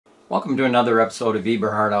Welcome to another episode of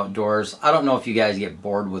Eberhart Outdoors. I don't know if you guys get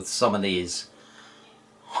bored with some of these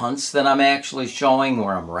hunts that I'm actually showing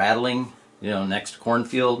where I'm rattling, next to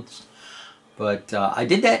cornfields. But I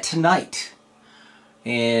did that tonight.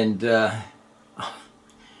 And it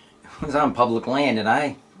was on public land and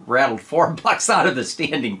I rattled 4 bucks out of the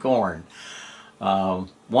standing corn.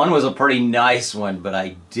 One was a pretty nice one, but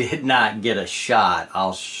I did not get a shot.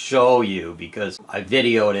 I'll show you because I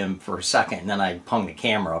videoed him for a second and then I hung the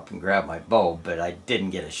camera up and grabbed my bow, but I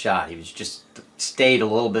didn't get a shot. He was just stayed a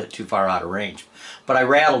little bit too far out of range. But I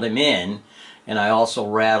rattled him in, and I also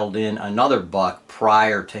rattled in another buck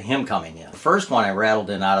prior to him coming in. The first one I rattled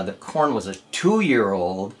in out of the corn was a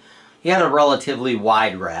 2-year-old. He had a relatively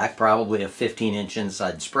wide rack, probably a 15-inch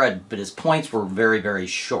inside spread, but his points were very, very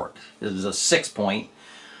short. It was a 6-point.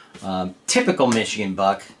 Typical Michigan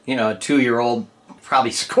buck, a 2-year-old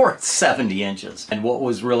probably scored 70 inches. And what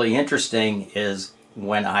was really interesting is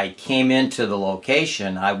when I came into the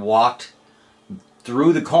location, I walked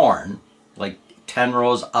through the corn, like 10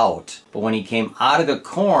 rows out. But when he came out of the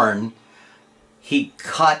corn, he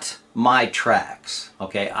cut my tracks.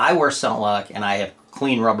 Okay, I wear ScentLok and I have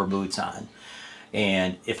clean rubber boots on.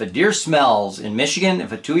 And if a deer smells, in Michigan,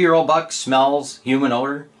 if a 2-year-old buck smells human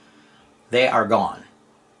odor, they are gone.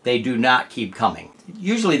 They do not keep coming.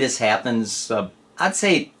 Usually this happens, I'd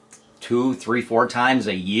say 2, 3, 4 times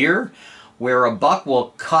a year, where a buck will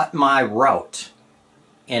cut my route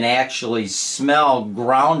and actually smell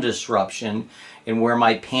ground disruption and where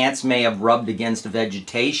my pants may have rubbed against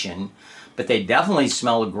vegetation, but they definitely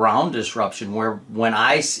smell the ground disruption where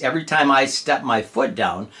every time I step my foot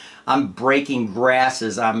down, I'm breaking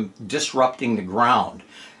grasses, I'm disrupting the ground.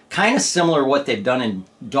 Kind of similar to what they've done in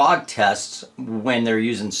dog tests when they're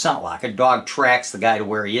using ScentLok. A dog tracks the guy to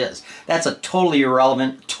where he is. That's a totally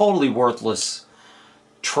irrelevant, totally worthless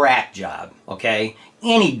track job, okay?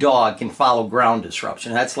 Any dog can follow ground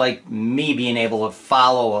disruption. That's like me being able to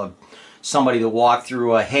follow somebody that walked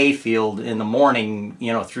through a hayfield in the morning,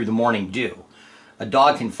 through the morning dew. A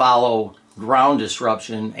dog can follow ground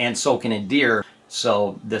disruption, and so can a deer.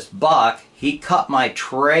 So this buck, he cut my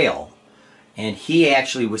trail. And he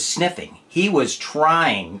actually was sniffing. He was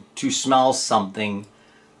trying to smell something.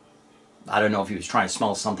 I don't know if he was trying to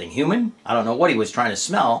smell something human. I don't know what he was trying to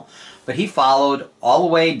smell. But he followed all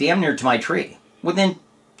the way damn near to my tree. Within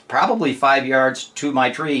probably 5 yards to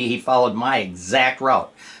my tree, he followed my exact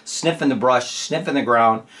route. Sniffing the brush, sniffing the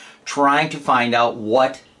ground, trying to find out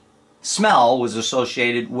what smell was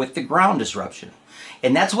associated with the ground disruption.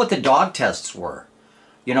 And that's what the dog tests were.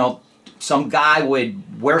 Some guy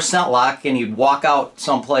would wear ScentLok and he'd walk out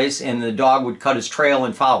someplace and the dog would cut his trail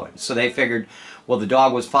and follow him. So they figured, well, the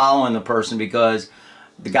dog was following the person because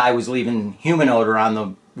the guy was leaving human odor on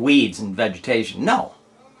the weeds and vegetation. No,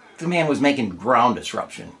 the man was making ground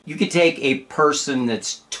disruption. You could take a person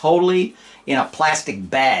that's totally in a plastic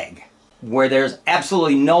bag where there's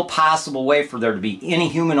absolutely no possible way for there to be any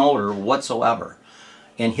human odor whatsoever.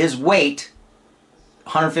 And his weight,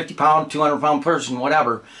 150 pound, 200 pound person,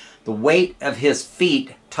 whatever, the weight of his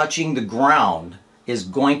feet touching the ground is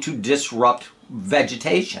going to disrupt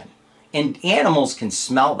vegetation. And animals can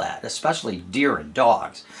smell that, especially deer and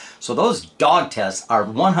dogs. So those dog tests are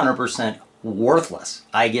 100% worthless.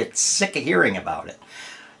 I get sick of hearing about it.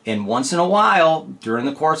 And once in a while, during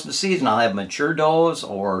the course of the season, I'll have mature does,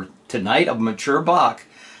 or tonight a mature buck,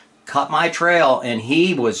 cut my trail, and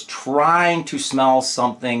he was trying to smell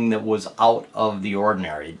something that was out of the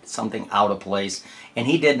ordinary, something out of place, and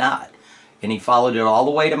he did not. And he followed it all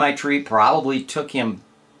the way to my tree. Probably took him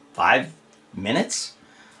 5 minutes,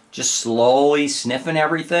 just slowly sniffing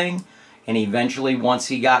everything, and eventually once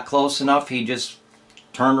he got close enough, he just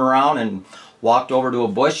turned around and walked over to a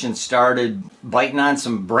bush and started biting on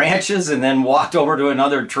some branches, and then walked over to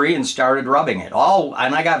another tree and started rubbing it.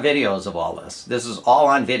 And I got videos of all this. This is all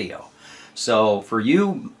on video. So for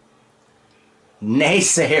you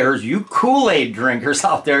naysayers, you Kool-Aid drinkers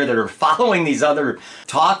out there that are following these other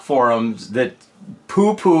talk forums that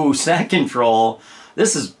poo-poo scent control,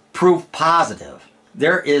 this is proof positive.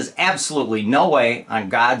 There is absolutely no way on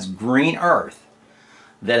God's green earth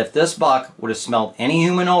that if this buck would have smelled any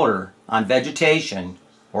human odor on vegetation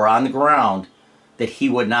or on the ground, that he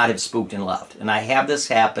would not have spooked and left. And I have this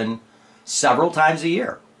happen several times a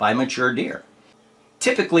year by mature deer.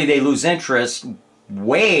 Typically they lose interest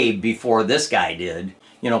way before this guy did.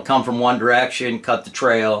 Come from one direction, cut the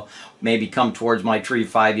trail, maybe come towards my tree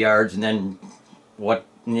 5 yards, and then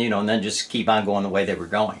and then just keep on going the way they were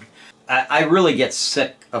going. I really get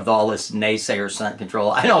sick of all this naysayer scent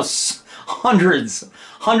control. I know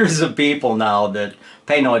hundreds of people now that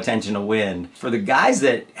pay no attention to wind. For the guys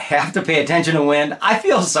that have to pay attention to wind, I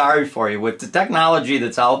feel sorry for you. With the technology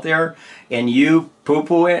that's out there and you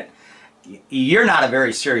poo-poo it, you're not a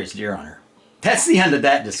very serious deer hunter. That's the end of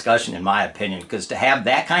that discussion, in my opinion, because to have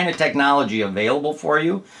that kind of technology available for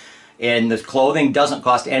you, and the clothing doesn't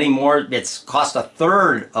cost any more, it's cost a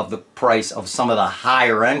third of the price of some of the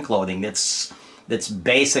higher end clothing that's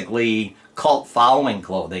basically cult following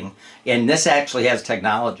clothing, and this actually has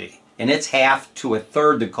technology, and it's half to a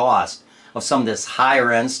third the cost of some of this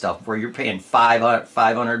higher end stuff where you're paying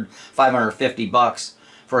 $550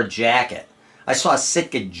 for a jacket. I saw a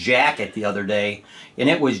Sitka jacket the other day, and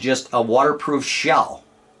it was just a waterproof shell.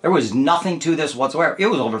 There was nothing to this whatsoever. It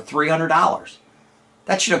was over $300.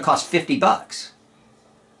 That should have cost 50 bucks.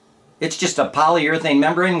 It's just a polyurethane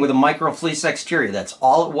membrane with a microfleece exterior. That's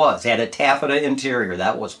all it was. It had a taffeta interior.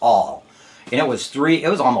 That was all. And it was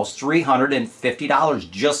almost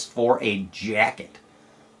 $350 just for a jacket.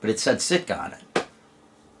 But it said Sitka on it.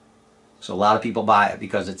 So a lot of people buy it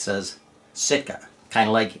because it says Sitka, kind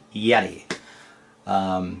of like Yeti.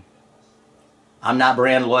 I'm not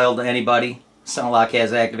brand loyal to anybody. ScentLok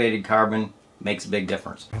has activated carbon. Makes a big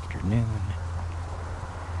difference. Afternoon.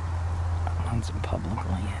 On some public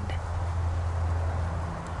land.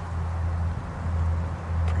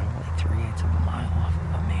 Probably 3/8 of a mile off of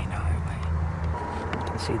the main highway. You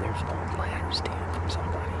can see there's an old ladder stand from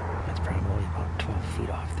somebody. That's probably about 12 feet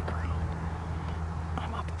off the ground.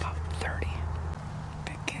 I'm up about 30.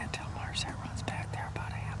 Big cattail marsh that runs back there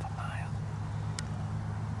about a half a mile.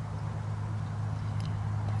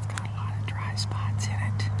 It's got a lot of dry spots in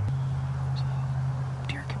it. So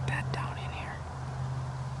deer can bed down in here.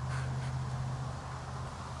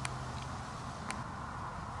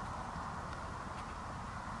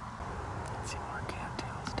 See more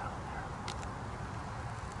cattails down there.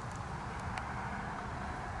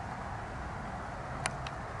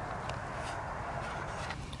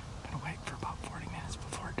 I'm gonna wait for about 40 minutes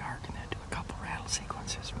before dark and then do a couple rattle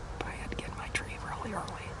sequences. But I had to get in my tree really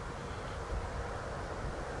early.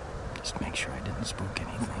 Just make sure I didn't spook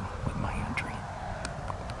anything with my entry.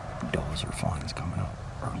 Does or fawns coming up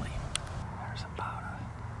early. There's about a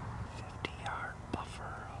 50-yard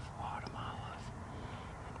buffer of autumn olive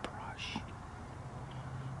and brush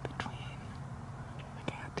between the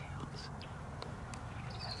cattails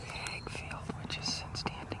and the ag field, which is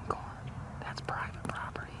standing corn. That's private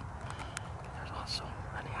property. There's also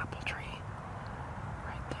an apple tree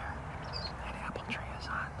right there. That apple tree is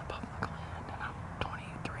on the public land, and I'm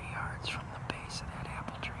 23 yards from the base of that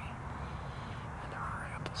apple tree. And there are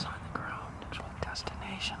apples on the ground. It's a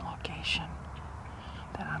destination location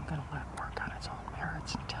that I'm going to let work on its own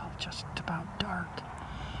merits until just about dark.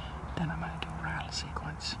 Then I'm going to do a rattle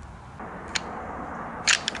sequence.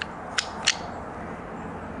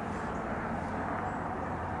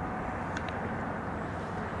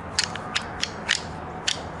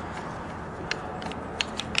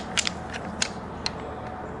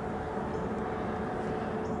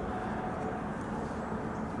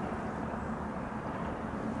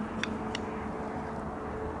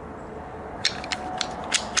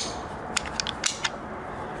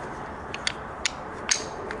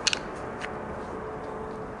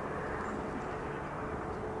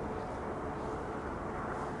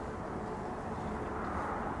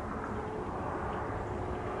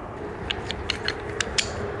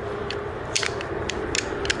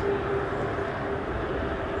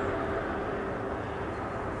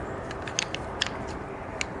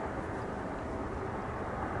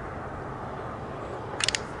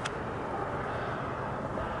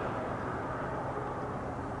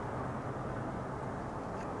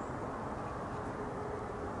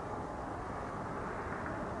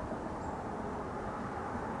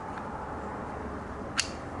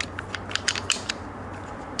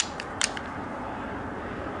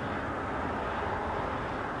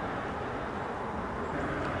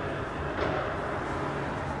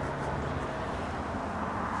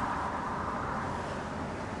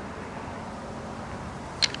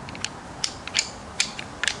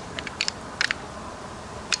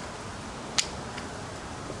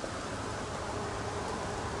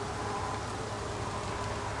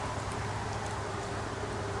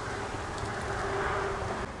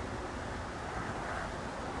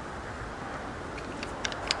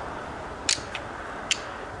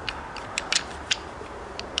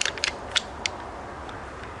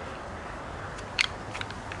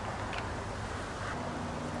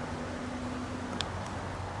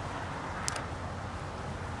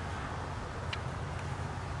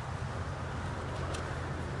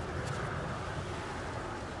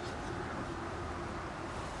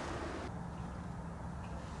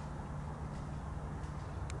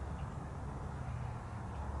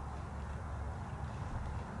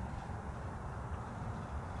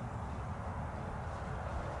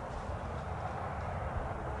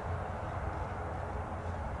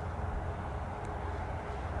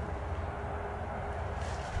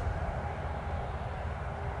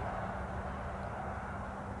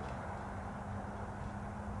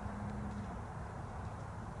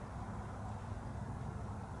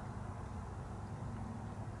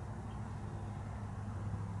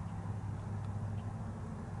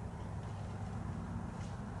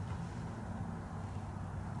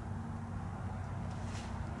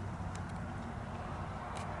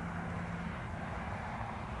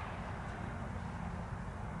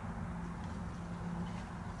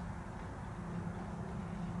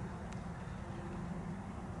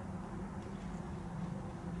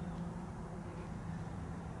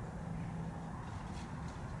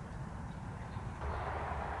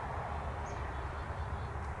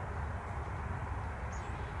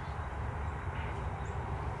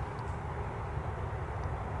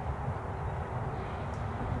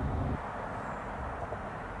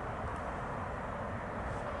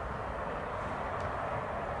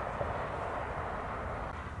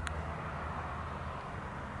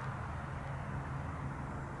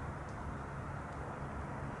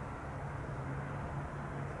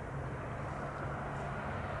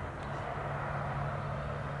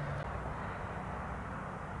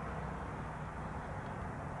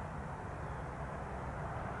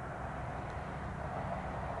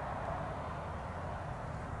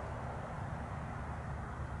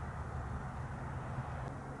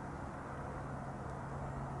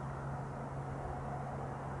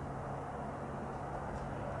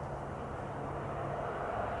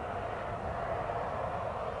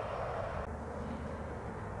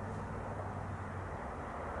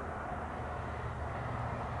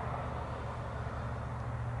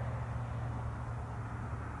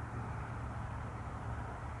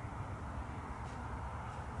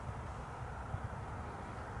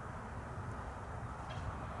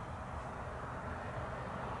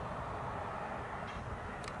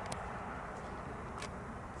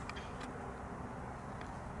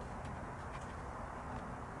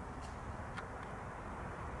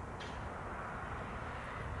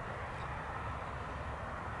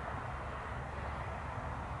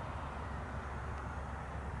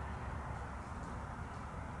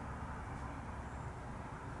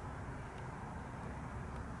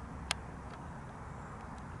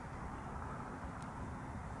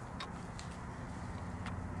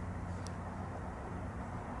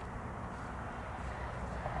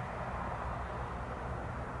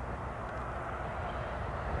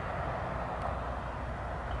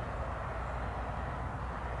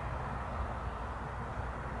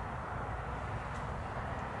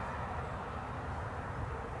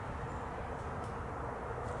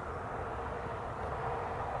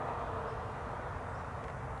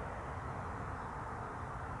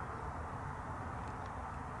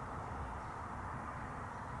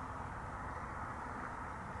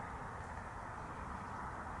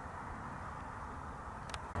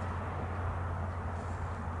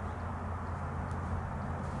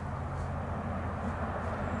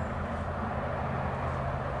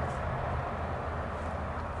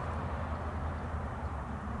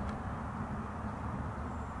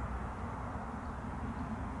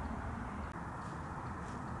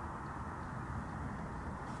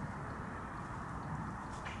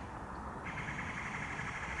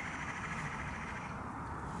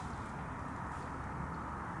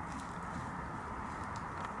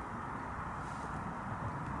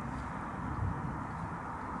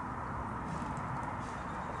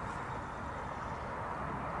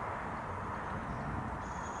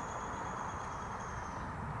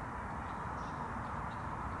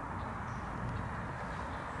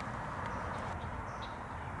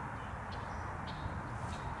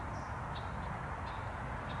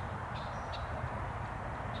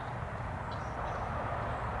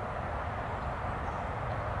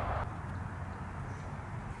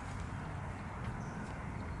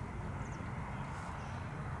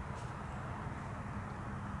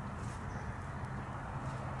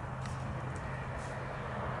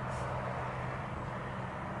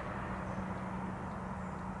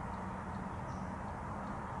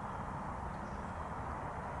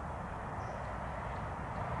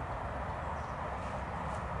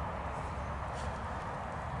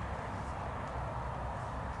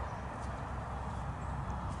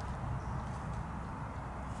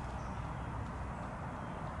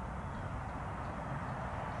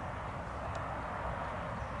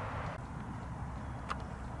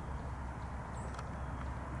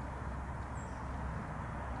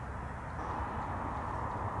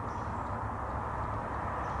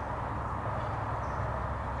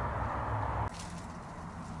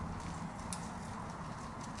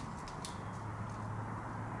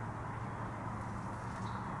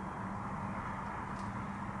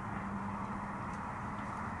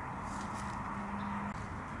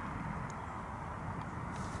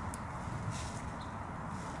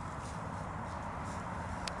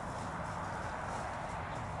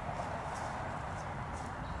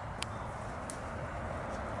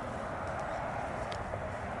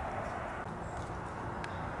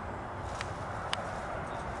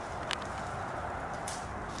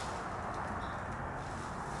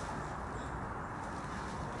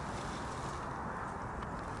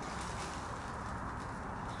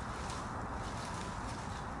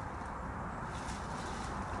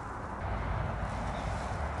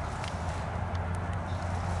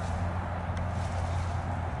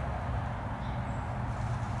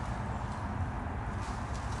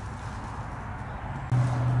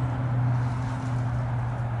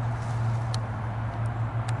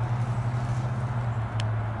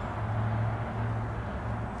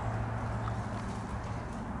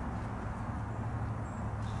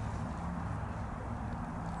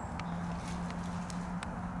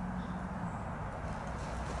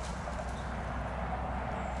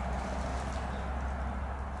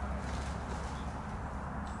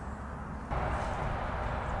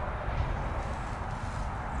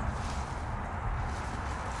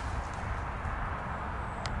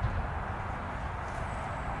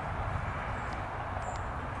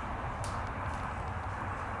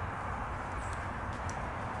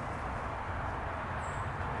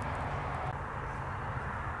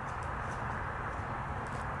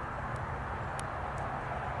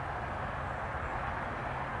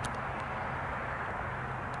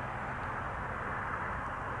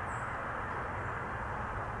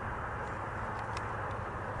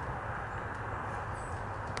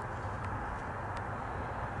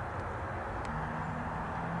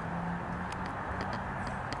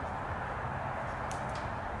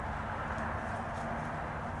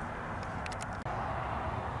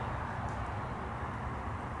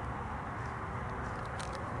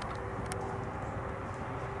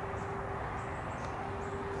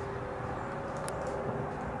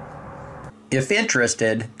 If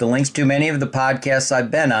interested, the links to many of the podcasts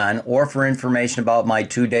I've been on, or for information about my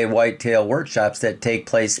 2-day whitetail workshops that take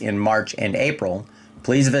place in March and April,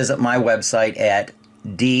 please visit my website at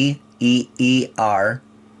deer-john.net.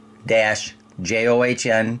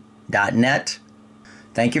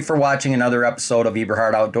 Thank you for watching another episode of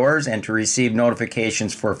Eberhart Outdoors, and to receive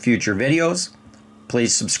notifications for future videos,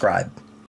 please subscribe.